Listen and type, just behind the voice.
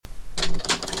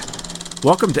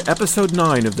Welcome to Episode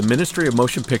 9 of the Ministry of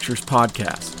Motion Pictures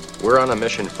podcast. We're on a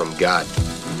mission from God.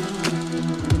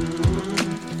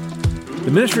 The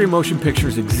Ministry of Motion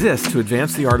Pictures exists to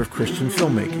advance the art of Christian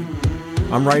filmmaking.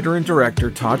 I'm writer and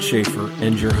director Todd Schaefer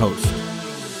and your host.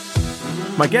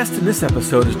 My guest in this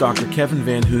episode is Dr. Kevin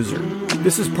Vanhoozer.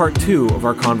 This is part 2 of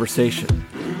our conversation.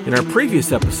 In our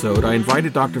previous episode, I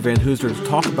invited Dr. Vanhoozer to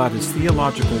talk about his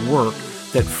theological work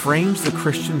that frames the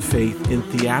Christian faith in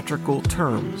theatrical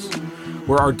terms,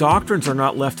 where our doctrines are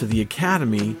not left to the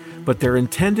academy, but they're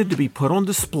intended to be put on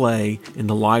display in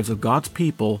the lives of God's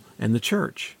people and the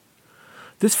church.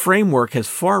 This framework has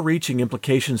far-reaching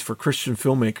implications for Christian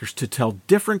filmmakers to tell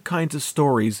different kinds of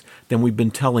stories than we've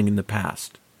been telling in the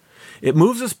past. It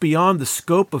moves us beyond the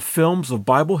scope of films of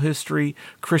Bible history,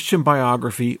 Christian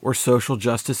biography, or social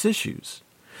justice issues.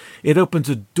 It opens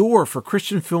a door for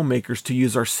Christian filmmakers to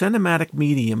use our cinematic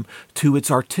medium to its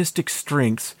artistic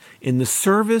strengths in the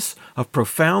service of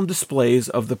profound displays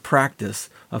of the practice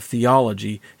of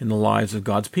theology in the lives of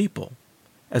God's people.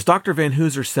 As Dr.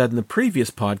 Vanhoozer said in the previous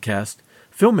podcast,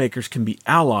 filmmakers can be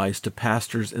allies to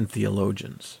pastors and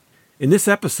theologians. In this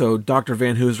episode, Dr.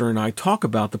 Vanhoozer and I talk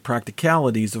about the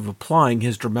practicalities of applying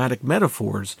his dramatic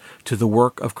metaphors to the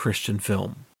work of Christian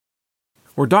film.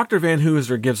 Where Dr.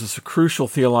 Vanhoozer gives us a crucial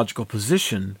theological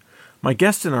position, my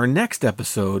guest in our next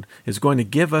episode is going to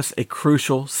give us a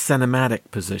crucial cinematic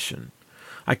position.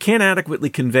 I can't adequately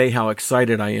convey how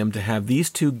excited I am to have these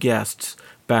two guests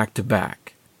back to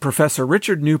back. Professor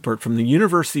Richard Newport from the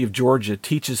University of Georgia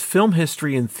teaches film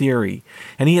history and theory,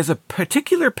 and he has a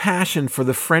particular passion for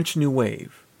the French New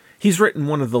Wave. He's written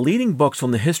one of the leading books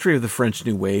on the history of the French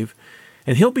New Wave,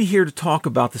 and he'll be here to talk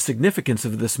about the significance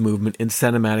of this movement in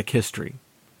cinematic history.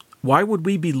 Why would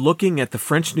we be looking at the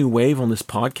French New Wave on this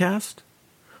podcast?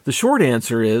 The short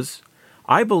answer is,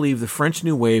 I believe the French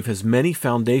New Wave has many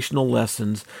foundational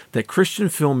lessons that Christian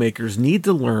filmmakers need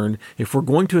to learn if we're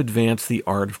going to advance the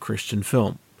art of Christian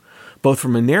film, both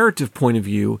from a narrative point of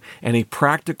view and a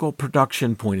practical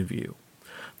production point of view.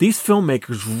 These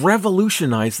filmmakers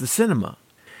revolutionized the cinema.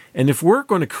 And if we're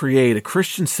going to create a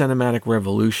Christian cinematic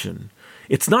revolution,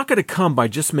 it's not going to come by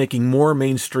just making more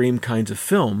mainstream kinds of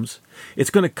films. It's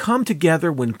going to come together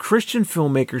when Christian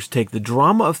filmmakers take the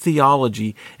drama of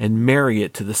theology and marry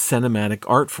it to the cinematic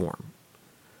art form.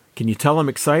 Can you tell I'm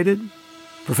excited?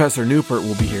 Professor Newport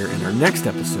will be here in our next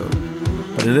episode.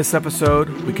 But in this episode,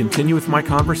 we continue with my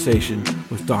conversation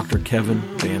with Dr. Kevin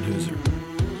Vanhoozer.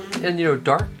 And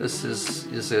darkness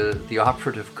is the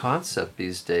operative concept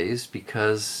these days,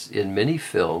 because in many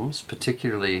films,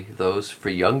 particularly those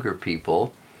for younger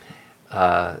people,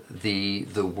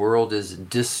 the world is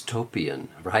dystopian,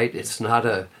 right? It's not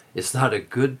a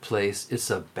good place,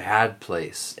 it's a bad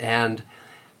place. And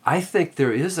I think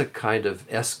there is a kind of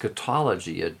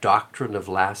eschatology, a doctrine of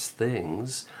last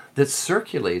things, that's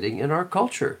circulating in our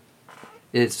culture.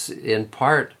 It's in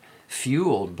part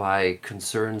fueled by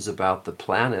concerns about the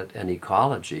planet and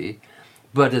ecology,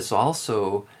 but it's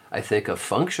also, I think, a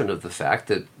function of the fact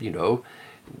that,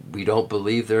 we don't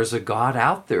believe there's a God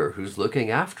out there who's looking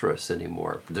after us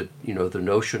anymore. The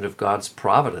notion of God's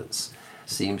providence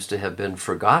seems to have been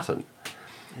forgotten.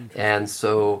 And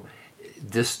so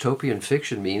dystopian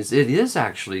fiction means it is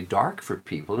actually dark for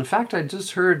people. In fact, I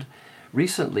just heard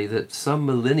recently that some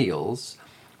millennials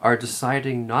are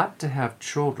deciding not to have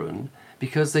children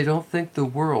because they don't think the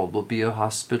world will be a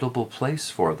hospitable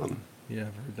place for them. Yeah,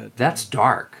 I've heard that. That's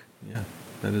dark. Yeah,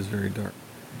 that is very dark.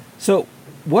 So,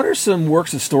 what are some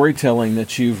works of storytelling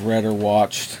that you've read or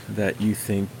watched that you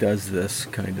think does this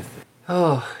kind of thing?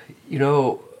 Oh,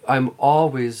 I'm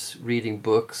always reading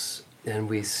books, and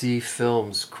we see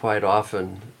films quite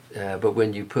often, but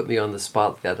when you put me on the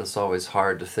spot like that, it's always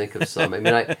hard to think of some. I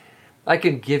mean, I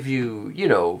can give you,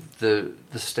 the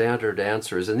standard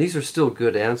answers, and these are still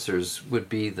good answers, would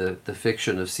be the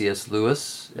fiction of C.S.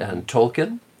 Lewis and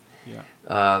Tolkien. Yeah.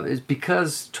 It's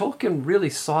because Tolkien really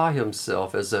saw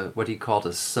himself as what he called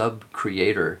a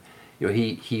sub-creator.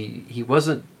 He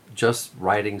wasn't just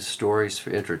writing stories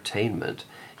for entertainment.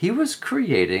 He was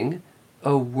creating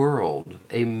a world,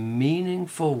 a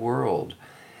meaningful world.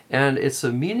 And it's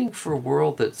a meaningful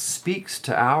world that speaks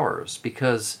to ours,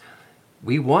 because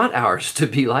we want ours to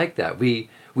be like that. We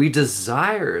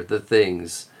desire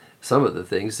some of the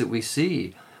things that we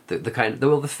see,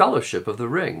 the fellowship of the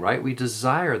ring, right? We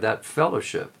desire that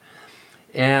fellowship.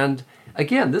 And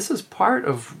again, this is part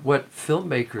of what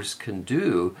filmmakers can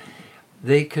do.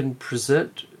 They can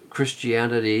present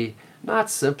Christianity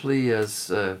not simply as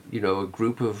a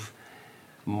group of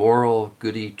moral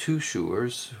goody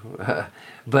two-shoers,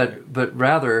 but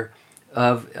rather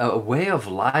of a way of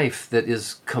life that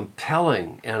is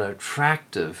compelling and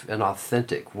attractive and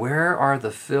authentic. Where are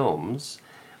the films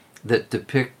that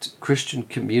depict Christian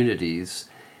communities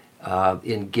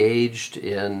engaged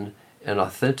in an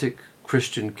authentic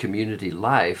Christian community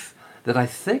life that I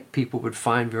think people would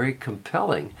find very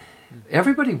compelling?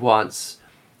 Everybody wants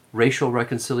racial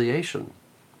reconciliation.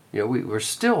 We're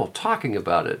still talking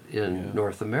about it in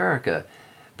North America.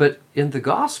 But in the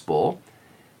gospel,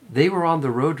 they were on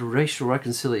the road to racial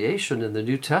reconciliation in the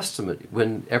New Testament,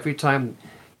 when every time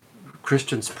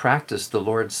Christians practice the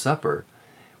Lord's Supper,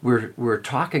 we're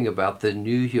talking about the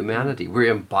new humanity.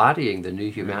 We're embodying the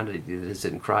new humanity that is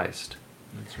in Christ.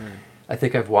 That's right. I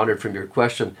think I've wandered from your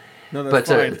question. No, that's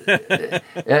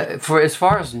fine. For as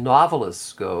far as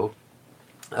novelists go,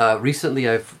 recently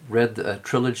I've read a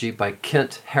trilogy by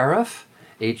Kent Haruf,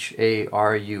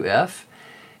 Haruf.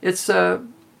 It's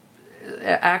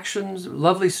actions,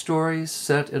 lovely stories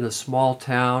set in a small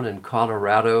town in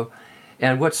Colorado.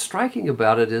 And what's striking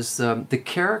about it is the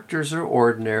characters are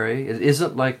ordinary. It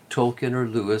isn't like Tolkien or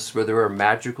Lewis, where there are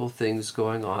magical things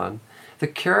going on. The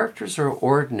characters are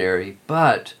ordinary,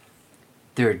 but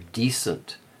they're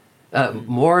decent.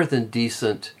 More than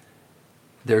decent,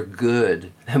 they're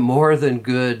good. And more than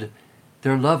good,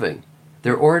 they're loving.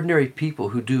 They're ordinary people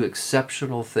who do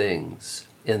exceptional things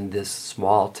in this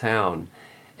small town.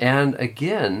 And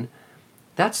again,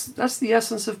 that's the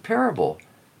essence of parable,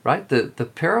 right?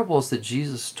 The parables that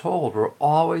Jesus told were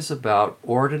always about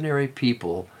ordinary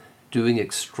people doing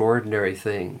extraordinary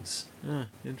things.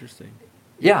 Interesting.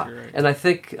 Yeah, You're right. and I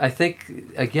think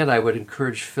again, I would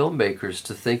encourage filmmakers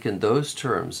to think in those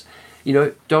terms.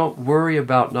 Don't worry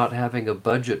about not having a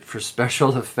budget for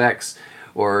special effects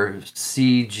or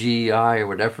CGI or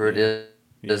whatever it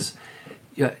is.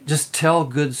 Yeah, just tell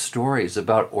good stories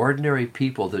about ordinary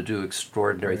people that do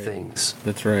extraordinary things.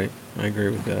 That's right. I agree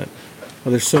with that.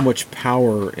 Well, there's so much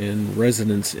power and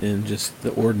resonance in just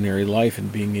the ordinary life,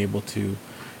 and being able to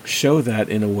show that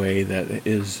in a way that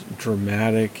is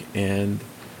dramatic and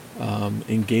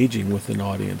engaging with an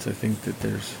audience. I think that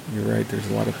you're right,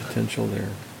 there's a lot of potential there.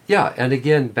 Yeah, and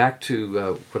again, back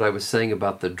to what I was saying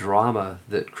about the drama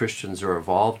that Christians are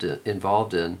involved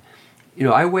in.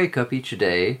 I wake up each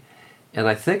day and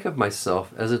I think of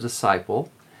myself as a disciple,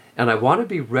 and I want to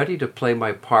be ready to play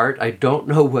my part. I don't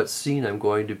know what scene I'm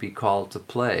going to be called to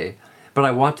play, but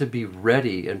I want to be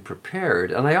ready and prepared.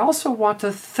 And I also want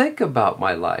to think about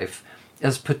my life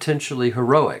as potentially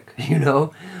heroic,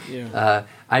 Yeah.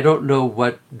 I don't know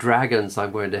what dragons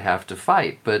I'm going to have to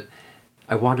fight, but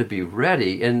I want to be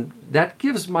ready, and that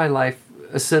gives my life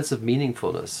a sense of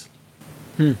meaningfulness.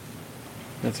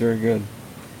 That's very good.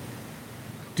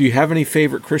 Do you have any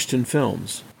favorite Christian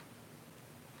films?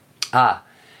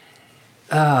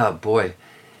 Boy.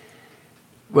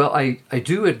 Well, I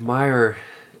do admire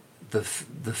the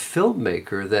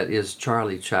filmmaker that is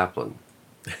Charlie Chaplin.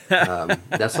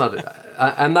 That's not.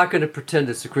 I'm not going to pretend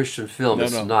it's a Christian film. No,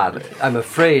 it's no. not. I'm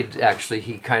afraid, actually,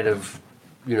 he kind of,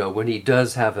 when he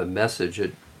does have a message,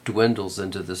 it dwindles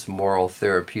into this moral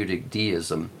therapeutic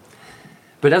deism.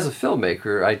 But as a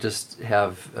filmmaker, I just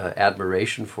have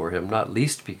admiration for him, not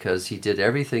least because he did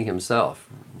everything himself: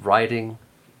 writing,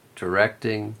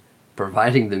 directing,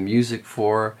 providing the music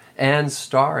for, and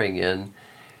starring in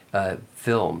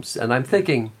films. And I'm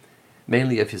thinking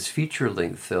mainly of his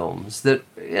feature-length films that,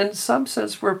 in some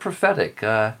sense, were prophetic.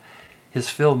 His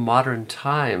film Modern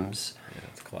Times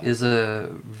is a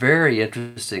very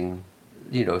interesting,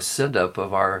 send-up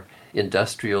of our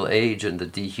industrial age and the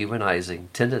dehumanizing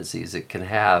tendencies it can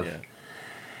have.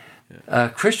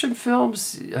 Christian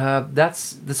films,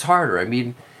 that's harder. I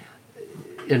mean,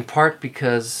 in part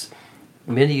because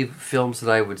many films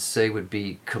that I would say would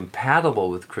be compatible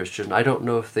with Christian, I don't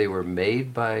know if they were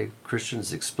made by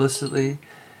Christians explicitly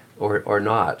or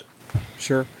not.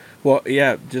 Sure. Well,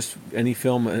 yeah, just any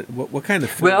film. What kind of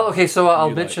film? Well, okay, so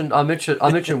I'll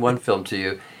mention one film to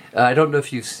you. I don't know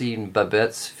if you've seen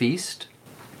Babette's Feast.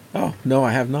 Oh, no,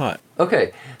 I have not.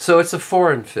 Okay, so it's a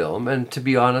foreign film, and to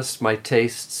be honest, my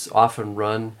tastes often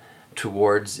run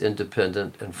towards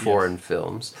independent and foreign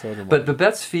films. So but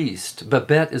Babette's Feast,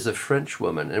 Babette is a French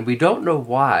woman, and we don't know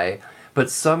why, but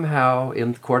somehow,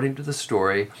 according to the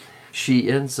story, she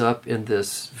ends up in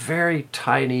this very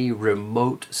tiny,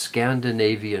 remote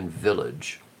Scandinavian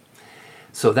village.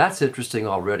 So that's interesting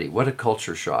already. What a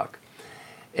culture shock.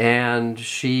 And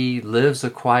she lives a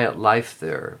quiet life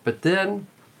there. But then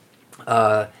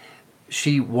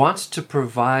she wants to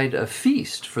provide a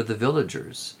feast for the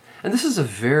villagers. And this is a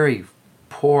very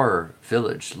poor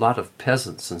village, a lot of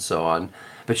peasants and so on.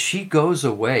 But she goes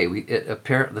away.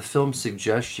 The film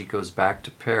suggests she goes back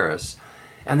to Paris.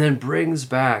 and then brings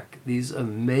back these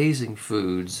amazing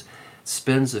foods,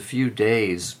 spends a few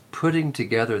days putting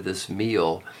together this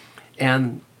meal,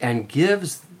 and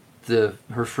gives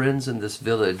her friends in this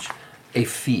village a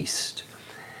feast.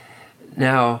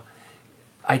 Now,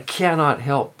 I cannot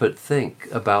help but think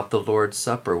about the Lord's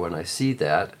Supper when I see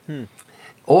that.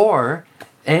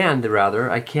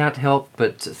 I can't help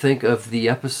but think of the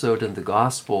episode in the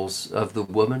Gospels of the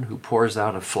woman who pours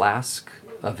out a flask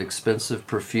of expensive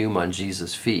perfume on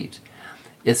Jesus' feet.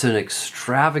 It's an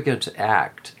extravagant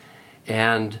act,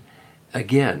 and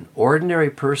again, ordinary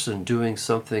person doing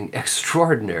something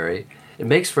extraordinary. It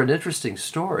makes for an interesting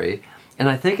story, and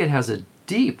I think it has a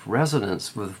deep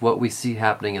resonance with what we see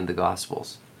happening in the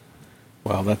Gospels.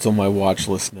 Wow, that's on my watch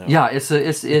list now. Yeah, it's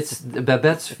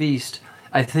Babette's Feast.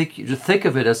 I think you think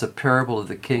of it as a parable of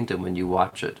the kingdom when you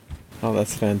watch it. Oh,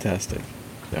 that's fantastic.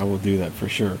 I will do that for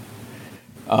sure.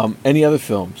 Any other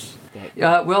films?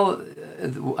 Well,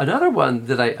 another one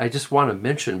that I just want to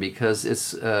mention because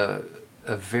it's a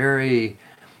very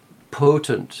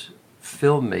potent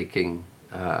filmmaking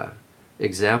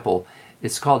example.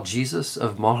 It's called Jesus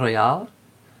of Montreal.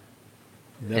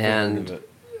 Never heard of it.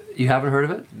 You haven't heard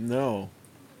of it? No.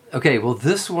 Okay, well,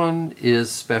 this one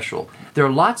is special. There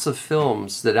are lots of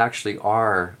films that actually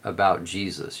are about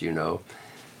Jesus, you know.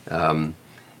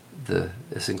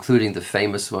 It's including the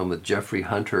famous one with Jeffrey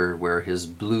Hunter where his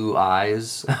blue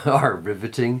eyes are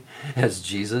riveting as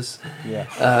Jesus. Yeah.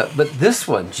 But this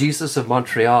one, Jesus of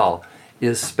Montreal,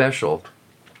 is special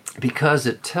because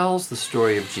it tells the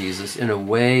story of Jesus in a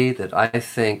way that I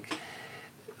think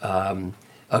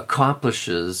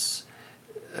accomplishes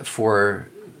for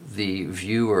the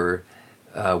viewer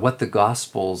what the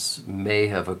Gospels may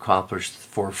have accomplished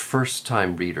for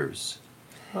first-time readers.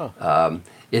 Huh.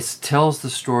 It tells the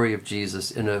story of Jesus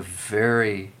in a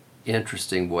very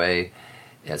interesting way.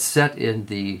 It's set in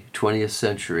the 20th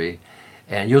century,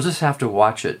 and you'll just have to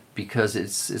watch it because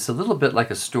it's a little bit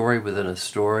like a story within a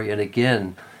story. And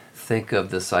again, think of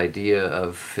this idea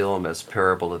of film as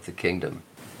parable of the kingdom.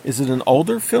 Is it an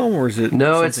older film or is it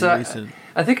something recent?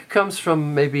 I think it comes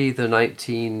from maybe the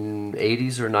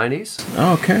 1980s or 90s.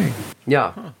 Oh, okay.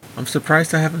 Yeah. Huh. I'm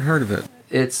surprised I haven't heard of it.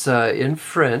 It's in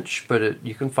French, but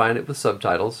you can find it with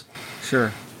subtitles.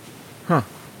 Sure. Huh.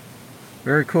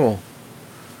 Very cool.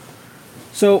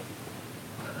 So,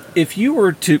 if you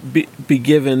were to be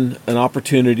given an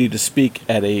opportunity to speak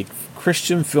at a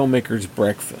Christian filmmakers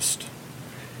breakfast,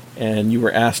 and you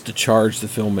were asked to charge the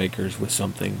filmmakers with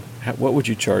something, what would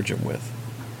you charge them with?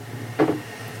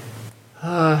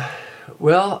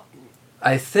 Well,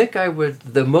 I think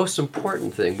the most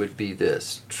important thing would be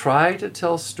this. Try to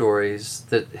tell stories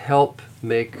that help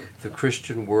make the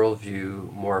Christian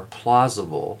worldview more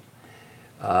plausible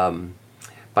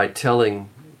by telling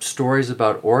stories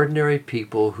about ordinary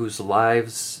people whose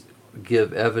lives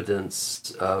give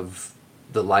evidence of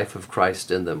the life of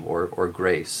Christ in them or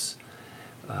grace.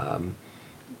 I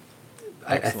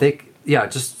think,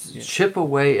 chip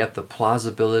away at the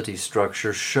plausibility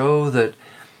structure, show that,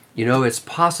 it's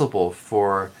possible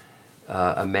for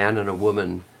a man and a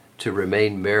woman to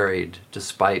remain married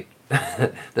despite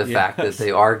the fact that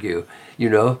they argue,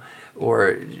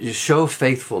 or show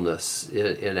faithfulness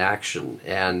in action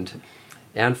and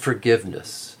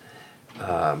forgiveness.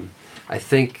 I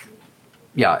think,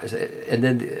 and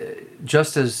then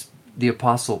just as the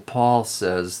Apostle Paul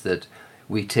says that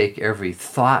we take every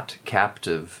thought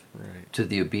captive to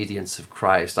the obedience of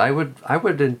Christ, I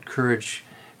would encourage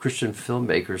Christian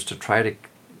filmmakers to try to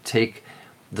take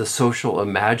the social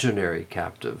imaginary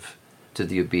captive to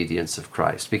the obedience of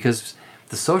Christ, because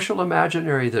the social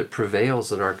imaginary that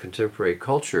prevails in our contemporary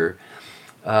culture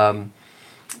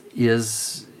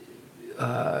is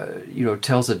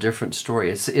tells a different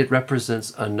story. It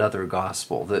represents another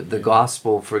gospel. The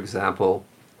gospel, for example,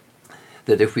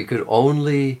 that if we could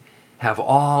only have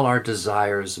all our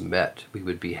desires met, we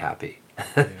would be happy.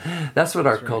 That's what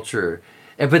our culture.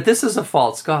 But this is a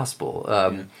false gospel.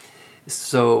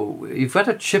 So you've got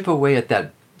to chip away at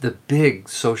the big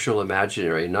social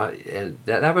imaginary. And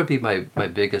that would be my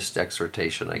biggest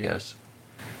exhortation, I guess.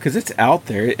 Because it's out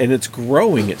there and it's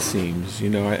growing, it seems.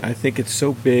 I think it's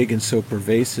so big and so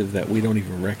pervasive that we don't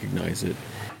even recognize it.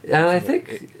 And I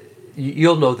think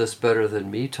you'll know this better than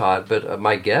me, Todd, but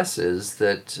my guess is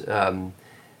that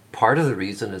part of the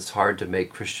reason it's hard to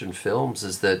make Christian films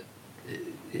is that,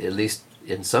 at least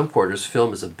in some quarters,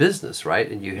 film is a business, right?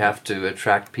 And you have to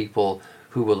attract people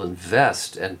who will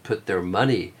invest and put their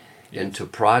money into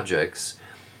projects.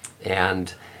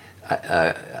 And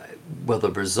well,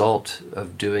 the result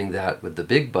of doing that with the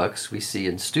big bucks we see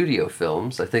in studio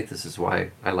films. I think this is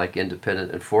why I like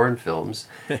independent and foreign films.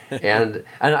 and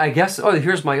I guess,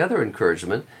 here's my other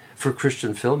encouragement for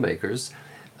Christian filmmakers.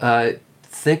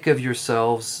 Think of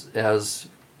yourselves as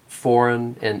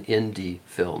foreign and indie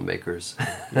filmmakers.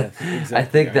 Yes,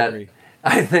 exactly.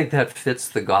 I think that fits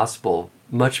the gospel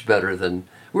much better than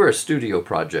we're a studio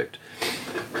project.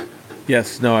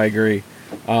 Yes, no, I agree.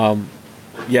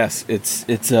 Yes, it's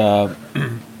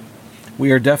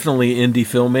we are definitely indie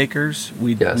filmmakers.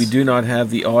 We do not have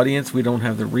the audience. We don't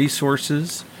have the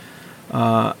resources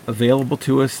available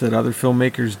to us that other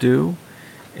filmmakers do.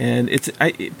 And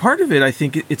part of it, I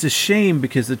think, it's a shame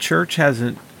because the church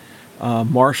hasn't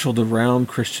marshaled around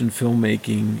Christian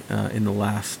filmmaking in the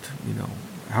last,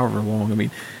 however long. I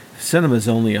mean, cinema is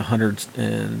only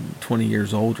 120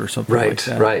 years old or something like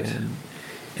that. Right.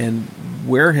 And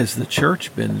where has the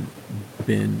church been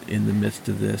in the midst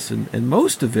of this? And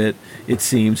most of it, it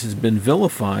seems, has been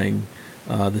vilifying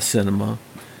the cinema.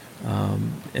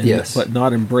 Yes. But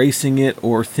not embracing it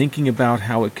or thinking about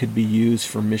how it could be used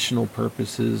for missional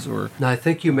purposes. Now, I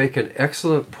think you make an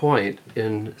excellent point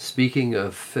in speaking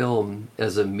of film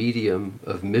as a medium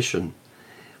of mission.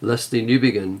 Leslie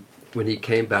Newbigin, when he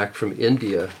came back from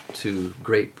India to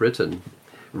Great Britain,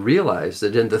 realized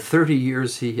that in the 30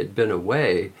 years he had been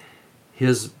away,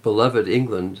 his beloved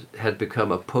England had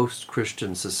become a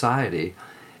post-Christian society.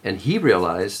 And he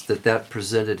realized that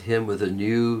presented him with a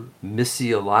new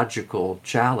missiological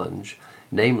challenge,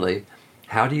 namely,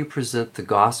 how do you present the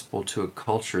gospel to a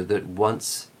culture that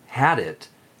once had it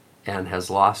and has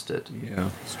lost it?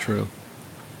 Yeah, it's true.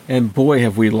 And boy,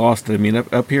 have we lost it. I mean,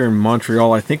 up here in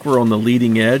Montreal, I think we're on the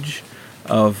leading edge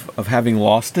of having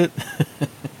lost it.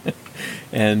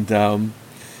 And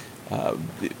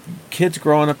kids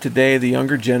growing up today, the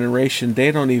younger generation,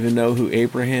 they don't even know who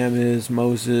Abraham is,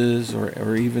 Moses,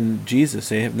 or even Jesus.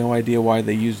 They have no idea why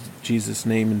they used Jesus'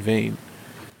 name in vain.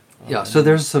 Yeah, so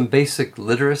there's some basic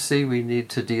literacy we need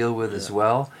to deal with as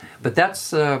well. But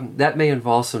that may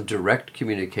involve some direct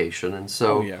communication, and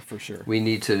so for sure. we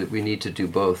need to do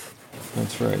both.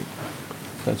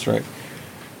 That's right.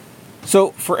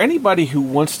 So for anybody who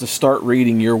wants to start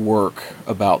reading your work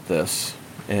about this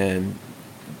and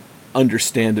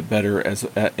understand it better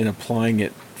in applying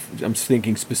it, I'm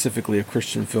thinking specifically of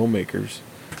Christian filmmakers,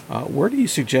 where do you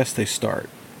suggest they start?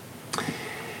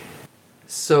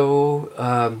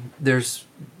 So there's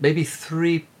maybe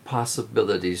three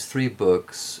possibilities, three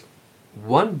books.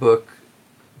 One book,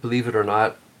 believe it or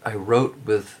not, I wrote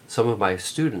with some of my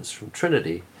students from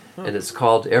Trinity, and it's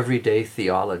called Everyday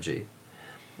Theology.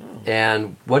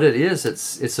 And what it is,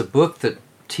 it's a book that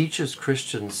teaches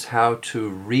Christians how to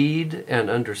read and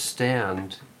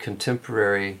understand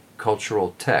contemporary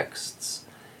cultural texts,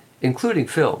 including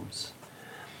films.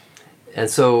 And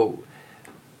so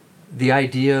the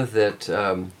idea that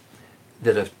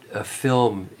a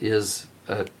film is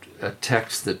a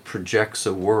text that projects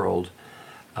a world,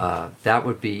 that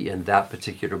would be in that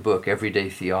particular book, Everyday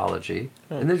Theology.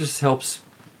 And it just helps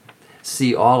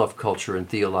see all of culture in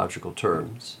theological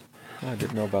terms. I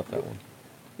didn't know about that one.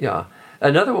 Yeah.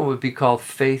 Another one would be called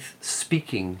Faith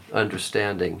Speaking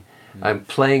Understanding. I'm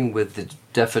playing with the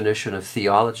definition of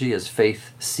theology as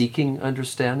faith seeking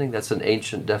understanding. That's an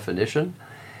ancient definition.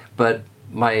 But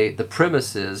the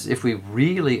premise is, if we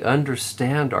really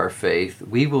understand our faith,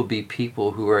 we will be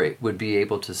people who would be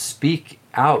able to speak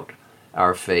out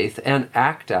our faith and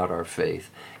act out our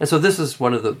faith. And so this is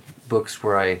one of the books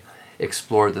where I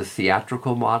explore the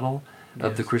theatrical model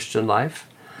of the Christian life.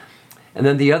 And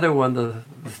then the other one, the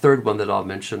third one that I'll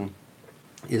mention,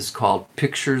 is called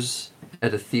Pictures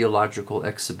at a Theological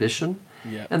Exhibition.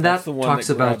 Yeah, and that's the one talks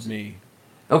that about grabbed me.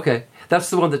 Okay, that's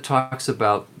the one that talks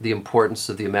about the importance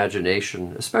of the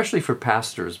imagination, especially for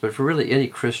pastors, but for really any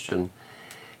Christian,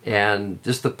 and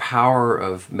just the power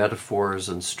of metaphors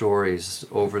and stories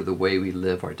over the way we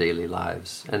live our daily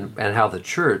lives, and how the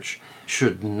church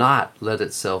should not let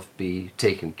itself be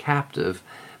taken captive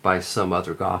by some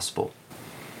other gospel.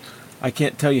 I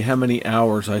can't tell you how many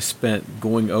hours I spent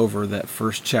going over that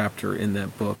first chapter in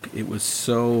that book. It was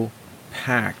so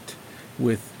packed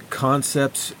with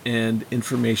concepts and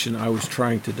information I was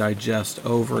trying to digest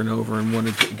over and over and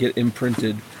wanted to get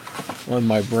imprinted on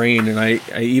my brain. And I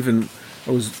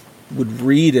would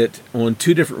read it on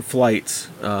 2 different flights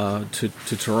to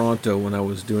Toronto when I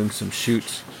was doing some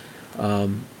shoots.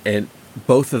 And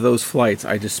both of those flights,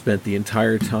 I just spent the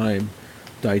entire time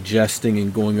digesting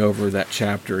and going over that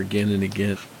chapter again and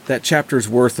again. That chapter is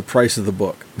worth the price of the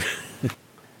book.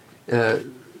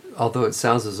 Although it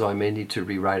sounds as though I may need to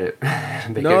rewrite it.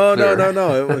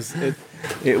 No.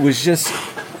 It was just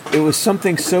it was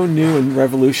something so new and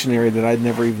revolutionary that I'd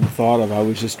never even thought of. I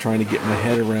was just trying to get my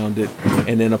head around it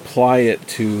and then apply it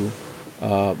to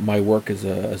my work as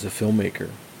a filmmaker.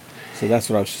 So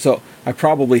that's what so I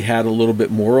probably had a little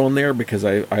bit more on there because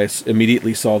I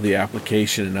immediately saw the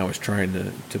application and I was trying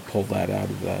to pull that out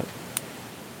of that.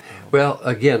 Well,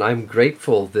 again, I'm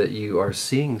grateful that you are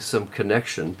seeing some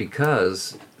connection,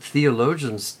 because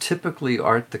theologians typically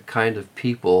aren't the kind of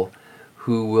people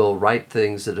who will write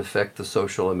things that affect the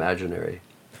social imaginary.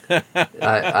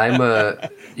 I'm a,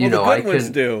 you know, the good ones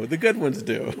do. The good ones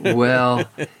do. Well,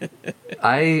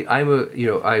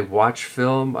 I watch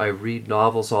film. I read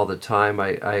novels all the time.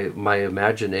 My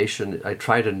imagination. I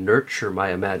try to nurture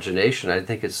my imagination. I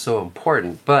think it's so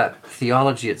important. But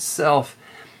theology itself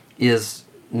is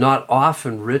not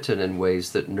often written in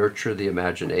ways that nurture the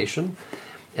imagination.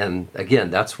 And again,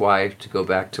 that's why, to go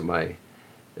back to my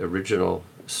original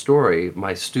story,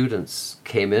 my students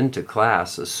came into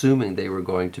class assuming they were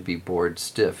going to be bored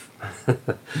stiff.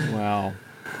 Wow,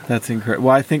 that's incredible.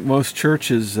 Well, I think most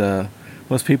churches,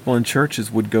 most people in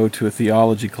churches would go to a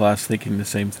theology class thinking the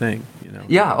same thing. You know.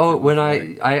 Yeah. Oh, when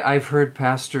I've heard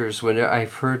pastors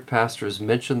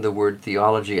mention the word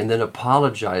theology and then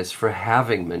apologize for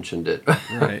having mentioned it.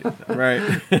 Right.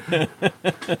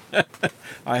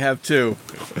 I have too.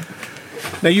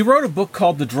 Now, you wrote a book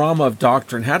called The Drama of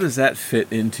Doctrine. How does that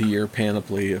fit into your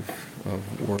panoply of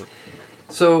work?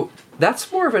 So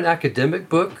that's more of an academic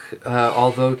book,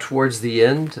 although towards the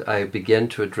end I began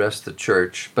to address the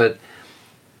church. But,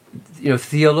 you know,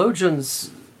 theologians,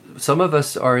 some of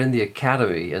us are in the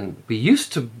academy, and we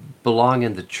used to belong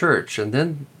in the church, and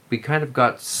then we kind of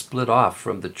got split off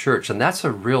from the church. And that's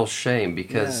a real shame,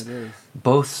 because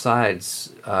both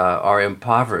sides are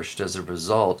impoverished as a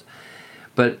result.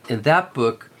 But in that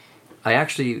book, I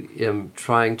actually am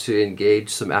trying to engage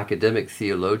some academic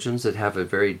theologians that have a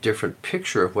very different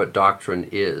picture of what doctrine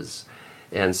is.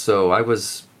 And so I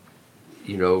was,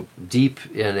 you know, deep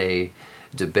in a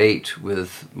debate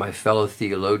with my fellow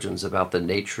theologians about the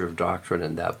nature of doctrine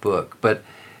in that book. But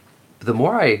the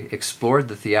more I explored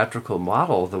the theatrical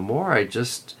model, the more I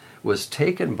just was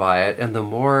taken by it, and the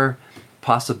more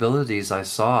possibilities I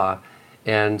saw.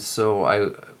 And so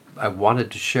I wanted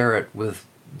to share it with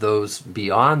those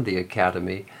beyond the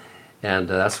academy, and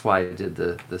that's why I did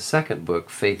the second book,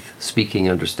 Faith, Speaking,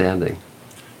 Understanding.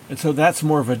 And so that's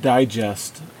more of a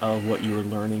digest of what you were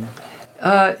learning?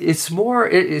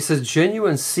 It's a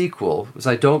genuine sequel, because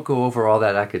I don't go over all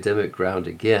that academic ground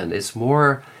again. It's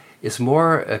more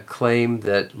a claim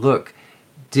that, look,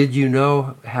 did you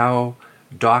know how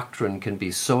doctrine can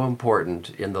be so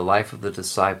important in the life of the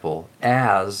disciple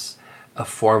as a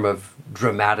form of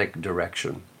dramatic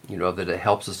direction, you know, that it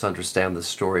helps us understand the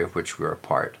story of which we're a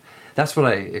part. That's what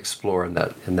I explore in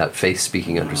that Faith,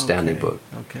 Speaking, Understanding book.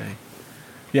 Okay.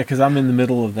 Yeah, because I'm in the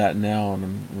middle of that now, and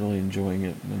I'm really enjoying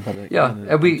it. And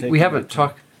we haven't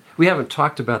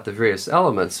talked about the various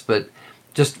elements, but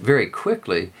just very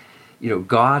quickly, you know,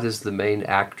 God is the main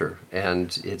actor,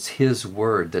 and it's His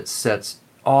word that sets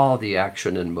all the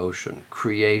action in motion.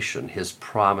 Creation, His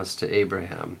promise to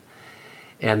Abraham.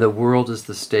 And the world is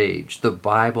the stage. The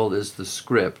Bible is the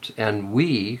script. And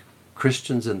we,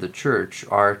 Christians in the church,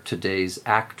 are today's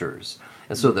actors.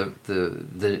 And so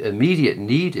the immediate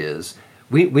need is,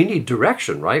 we need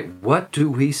direction, right? What do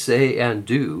we say and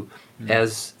do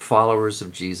as followers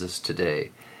of Jesus today?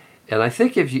 And I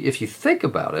think if you think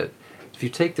about it, if you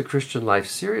take the Christian life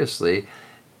seriously,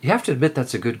 you have to admit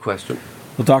that's a good question.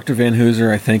 Well, Dr.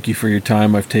 Vanhoozer, I thank you for your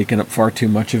time. I've taken up far too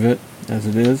much of it as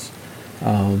it is.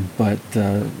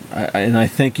 I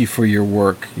thank you for your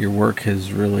work. Your work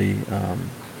has really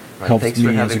helped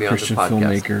me as a Christian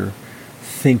filmmaker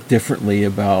think differently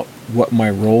about what my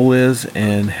role is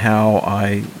and how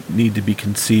I need to be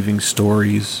conceiving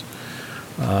stories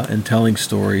and telling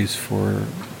stories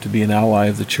to be an ally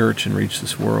of the church and reach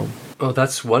this world. Oh,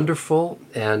 that's wonderful.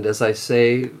 And as I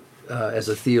say, as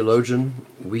a theologian,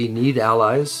 we need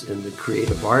allies in the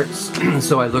creative arts.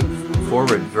 So I look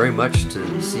forward very much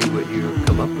to see what you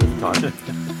come up with, Todd.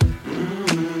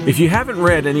 If you haven't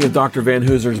read any of Dr.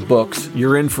 Vanhoozer's books,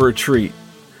 you're in for a treat.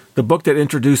 The book that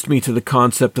introduced me to the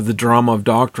concept of the drama of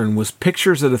doctrine was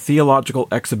Pictures at a Theological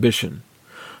Exhibition.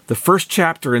 The first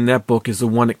chapter in that book is the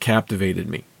one that captivated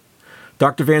me.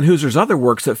 Dr. Vanhoozer's other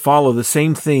works that follow the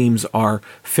same themes are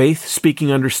Faith,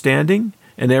 Speaking, Understanding,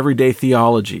 and Everyday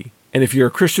Theology. And if you're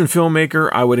a Christian filmmaker,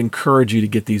 I would encourage you to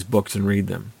get these books and read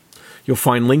them. You'll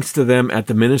find links to them at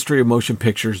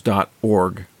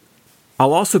theministryofmotionpictures.org.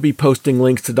 I'll also be posting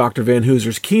links to Dr.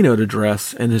 Vanhoozer's keynote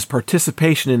address and his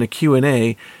participation in a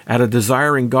Q&A at a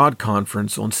Desiring God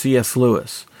conference on C.S.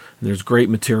 Lewis. And there's great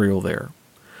material there.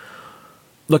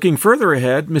 Looking further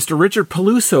ahead, Mr. Richard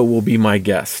Peluso will be my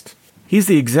guest. He's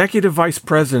the Executive Vice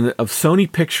President of Sony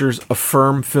Pictures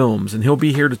Affirm Films, and he'll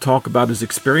be here to talk about his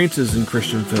experiences in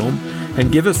Christian film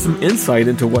and give us some insight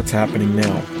into what's happening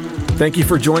now. Thank you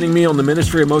for joining me on the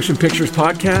Ministry of Motion Pictures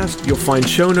podcast. You'll find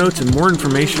show notes and more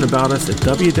information about us at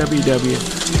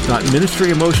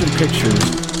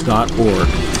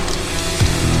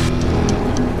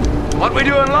www.ministryofmotionpictures.org. What we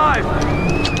do in life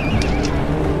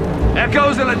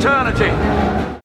echoes in eternity.